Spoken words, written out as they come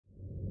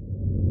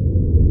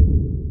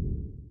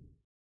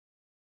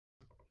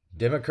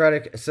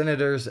Democratic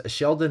Senators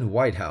Sheldon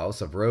Whitehouse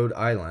of Rhode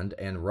Island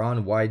and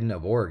Ron Wyden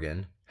of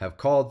Oregon have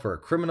called for a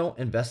criminal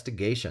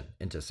investigation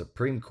into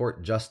Supreme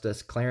Court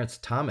Justice Clarence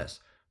Thomas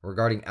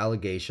regarding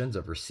allegations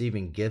of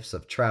receiving gifts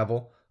of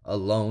travel, a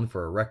loan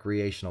for a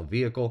recreational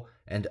vehicle,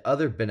 and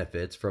other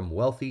benefits from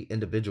wealthy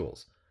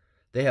individuals.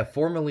 They have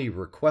formally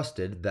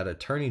requested that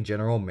Attorney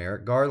General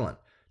Merrick Garland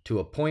to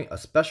appoint a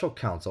special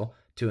counsel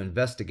to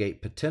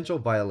investigate potential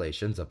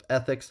violations of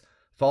ethics,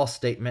 false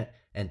statement,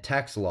 and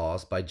tax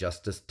laws by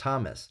Justice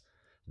Thomas.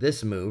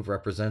 This move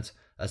represents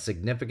a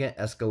significant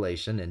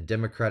escalation in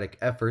Democratic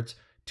efforts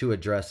to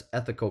address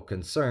ethical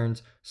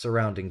concerns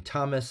surrounding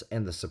Thomas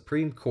and the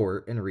Supreme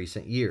Court in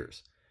recent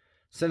years.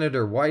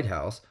 Senator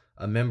Whitehouse,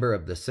 a member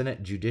of the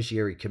Senate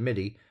Judiciary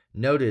Committee,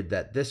 noted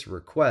that this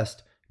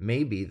request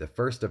may be the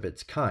first of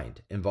its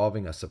kind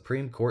involving a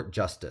Supreme Court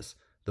justice,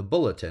 the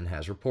Bulletin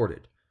has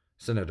reported.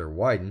 Senator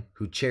Wyden,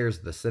 who chairs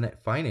the Senate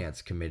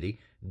Finance Committee,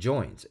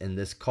 joins in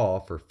this call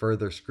for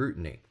further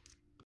scrutiny.